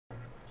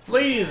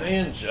Ladies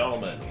and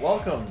gentlemen,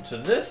 welcome to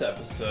this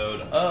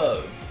episode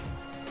of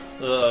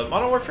the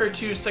Modern Warfare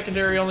 2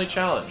 Secondary Only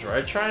Challenge, where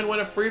I try and win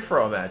a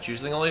free-for-all match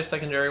using only a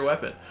secondary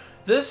weapon.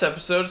 This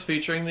episode is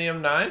featuring the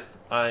M9.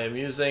 I am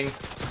using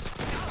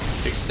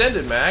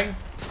extended mag.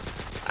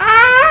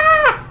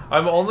 Ah!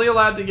 I'm only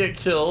allowed to get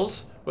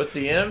kills with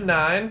the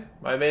M9,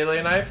 my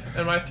melee knife,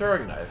 and my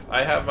throwing knife.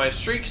 I have my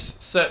Strix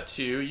set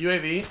to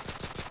UAV.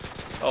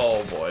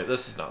 Oh boy,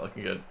 this is not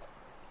looking good.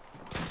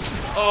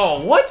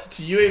 Oh, what?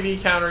 To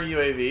UAV, counter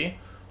UAV,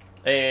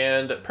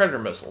 and Predator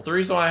Missile. The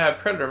reason why I have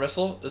Predator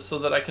Missile is so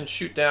that I can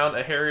shoot down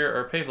a Harrier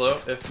or a Pavlo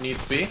if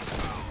needs be,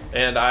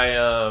 and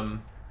I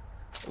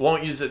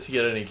won't use it to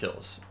get any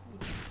kills.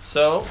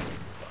 So,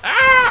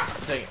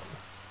 dang it.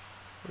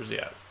 Where's he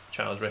at?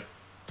 Challenge me.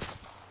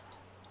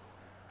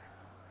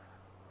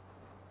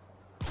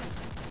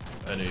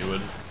 I knew you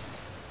would.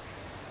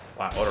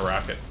 Wow, what a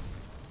rocket.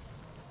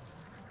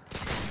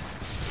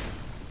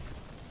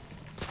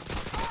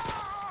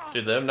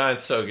 Dude, the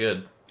M9's so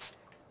good.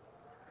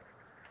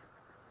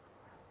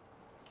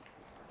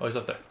 Oh, he's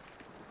up there.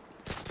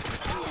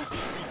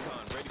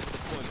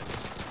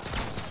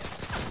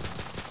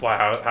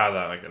 Wow, how did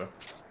I get him?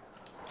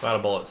 I'm out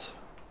of bullets.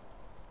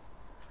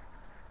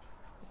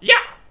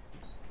 Yeah!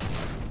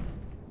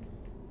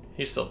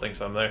 He still thinks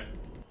I'm there.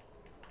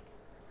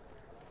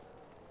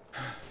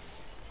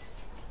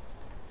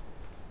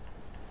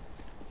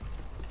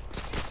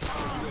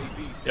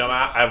 Yeah,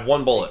 I have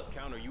one bullet.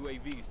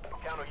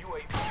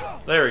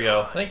 There we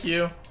go. Thank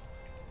you.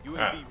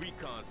 UAV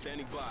recon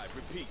standing by.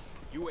 Repeat.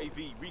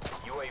 UAV recon.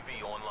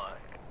 UAV online.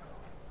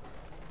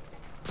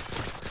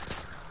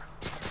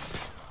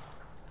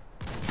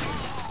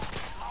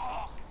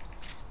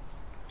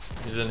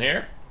 He's in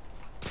here.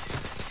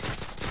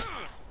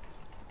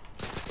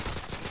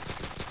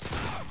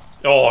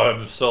 Oh,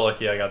 I'm so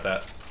lucky I got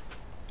that.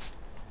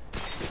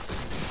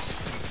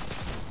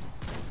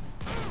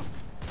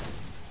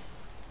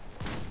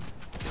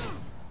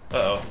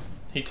 Uh-oh.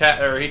 He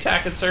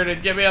tack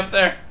inserted. Get me up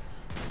there.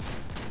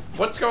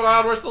 What's going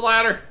on? Where's the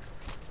ladder?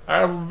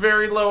 Alright, I'm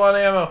very low on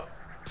ammo.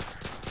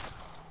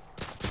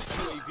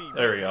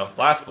 There we go.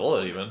 Last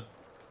bullet even.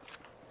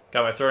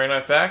 Got my throwing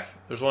knife back.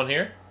 There's one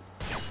here.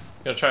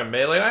 Gonna try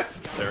melee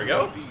knife. There we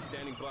go. UAV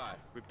standing by.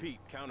 Repeat.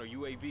 Counter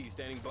UAV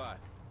standing by.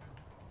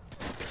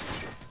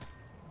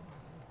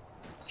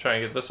 Try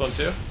and get this one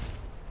too. Did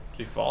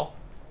he fall?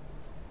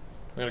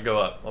 I'm gonna go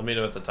up. I'll meet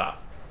him at the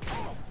top.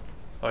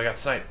 Oh, I got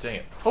sniped. Dang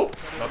it. Oh,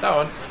 not that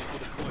one.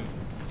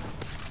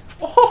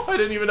 Oh, I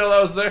didn't even know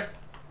that was there.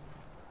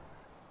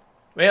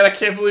 Man, I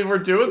can't believe we're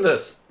doing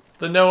this.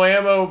 The no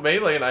ammo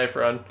melee knife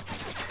run.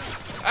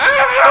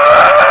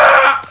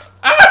 Ah!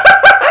 Ah!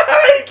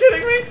 Are you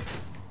kidding me?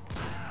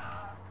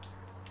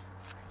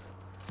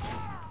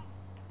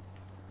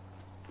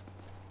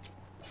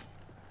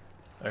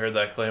 I heard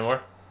that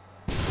claymore.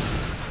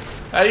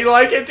 How do you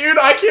like it, dude?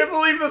 I can't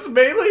believe this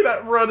melee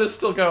that run is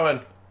still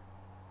going.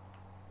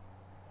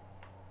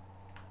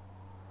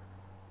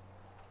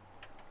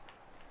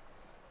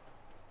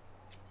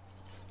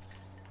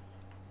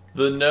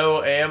 The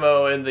no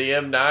ammo in the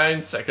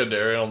M9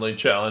 secondary only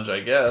challenge, I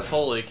guess.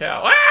 Holy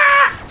cow.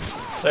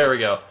 Ah! There we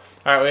go.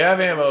 Alright, we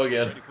have ammo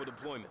again.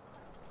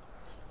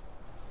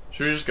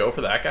 Should we just go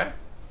for that guy?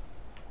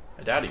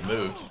 I doubt he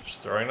moved.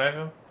 Just throwing knife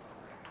him?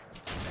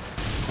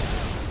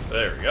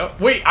 There we go.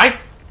 Wait, I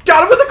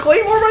got him with a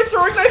claymore! My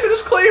throwing knife and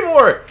his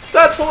claymore!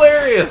 That's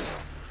hilarious!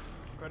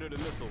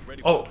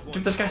 Oh,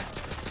 get this guy.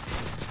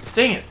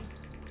 Dang it.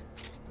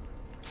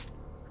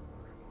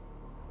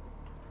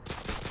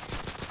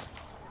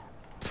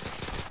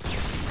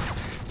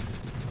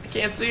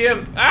 Can't see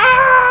him.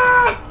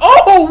 Ah!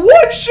 Oh,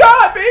 one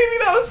shot, baby.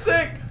 That was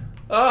sick.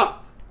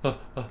 Oh. Did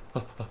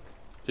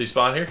he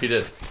spawn here? He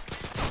did.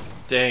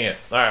 Dang it.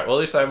 All right. Well, at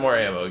least I have more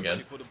ammo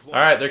again. All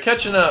right. They're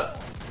catching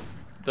up.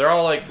 They're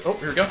all like, oh,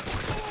 here we go.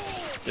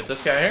 Get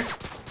this guy here.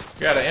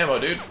 You're out of ammo,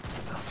 dude.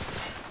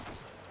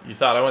 You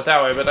thought I went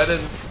that way, but I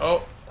didn't.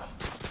 Oh.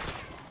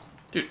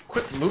 Dude,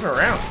 quit moving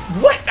around.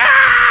 What?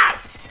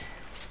 Ah!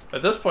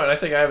 At this point, I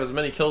think I have as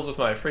many kills with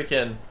my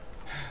freaking...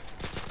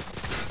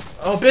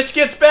 Oh,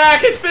 Biscuit's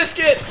back! It's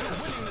Biscuit!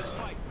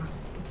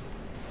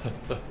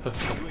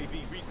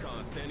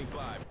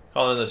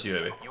 Calling in this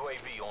UAV.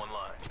 UAV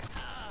online.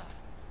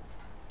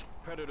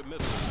 Predator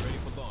missile ready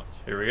for launch.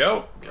 Here we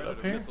go. Get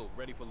up here. Missile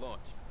ready for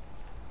launch.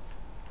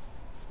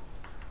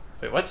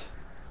 Wait, what?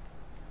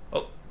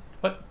 Oh,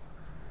 what?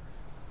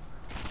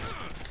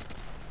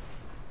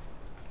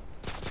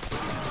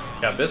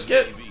 Got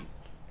Biscuit.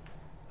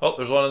 Oh,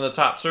 there's one in the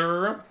top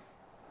server room.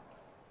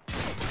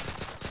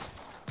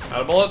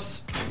 Out of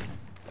bullets.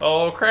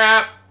 Oh,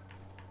 crap.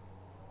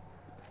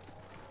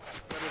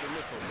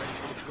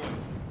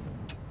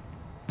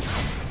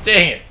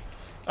 Dang it.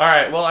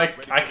 Alright, well, I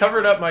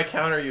covered up my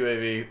counter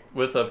UAV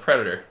with a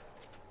Predator.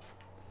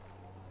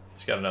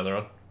 He's got another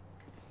one.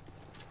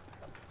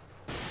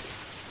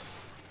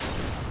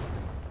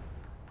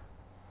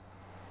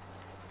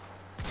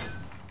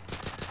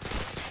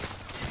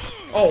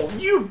 Oh,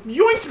 you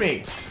yoinked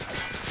me!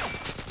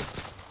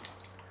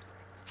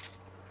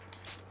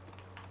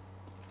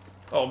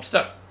 Oh, I'm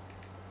stuck.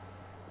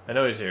 I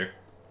know he's here.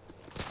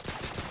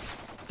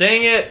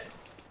 Dang it!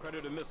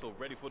 Predator missile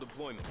ready for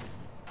deployment.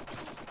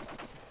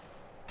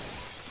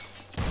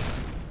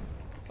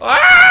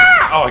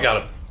 Ah! Oh, I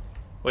got him.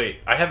 Wait,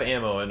 I have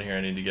ammo in here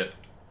I need to get.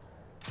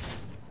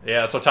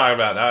 Yeah, that's what I'm talking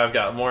about. Now I've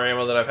got more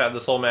ammo than I've had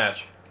this whole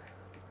match.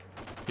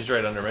 He's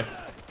right under me.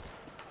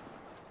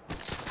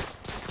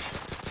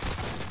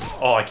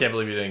 Oh, I can't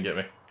believe he didn't get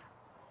me.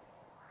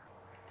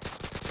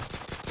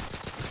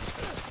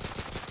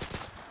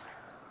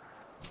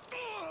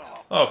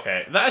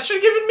 Okay, that should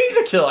have given me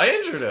the kill. I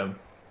injured him.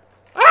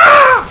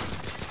 Ah!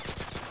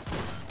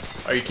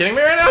 Are you kidding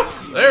me right now?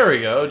 There we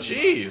go.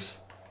 Jeez.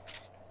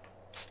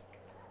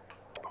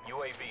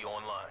 UAV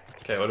online.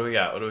 Okay, what do we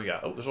got? What do we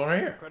got? Oh, there's one right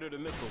here. Predator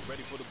missile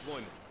ready for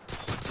deployment.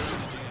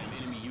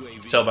 Enemy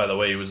UAV. Tell by the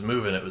way he was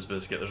moving, it was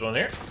Biscuit. There's one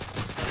here.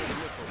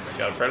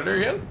 Got a Predator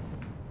again.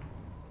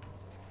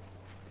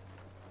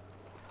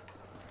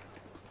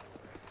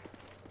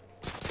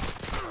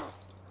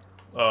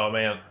 Oh,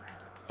 man.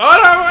 Oh,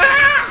 no!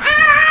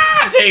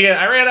 Ah! Take it!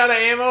 I ran out of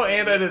ammo,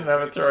 and I didn't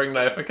have a throwing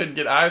knife. I couldn't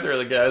get either of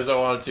the guys I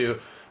wanted to.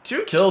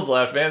 2 kills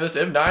left, man. This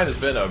M9 has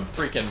been a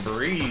freaking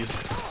breeze.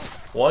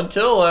 1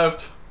 kill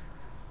left.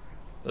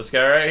 This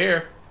guy right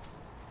here.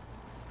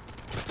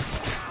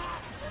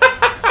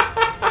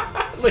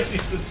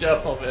 Ladies and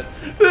gentlemen,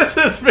 this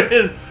has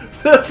been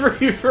the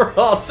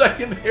free-for-all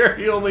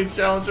secondary-only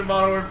challenge of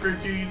Modern Warfare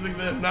 2 using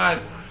the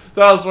M9.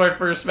 That was my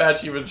first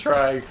match even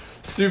trying.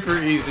 Super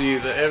easy.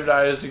 The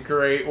M9 is a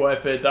great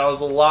weapon. That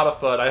was a lot of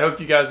fun. I hope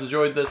you guys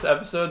enjoyed this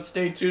episode.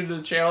 Stay tuned to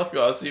the channel if you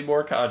want to see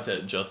more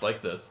content just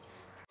like this.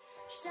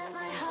 Set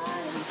my heart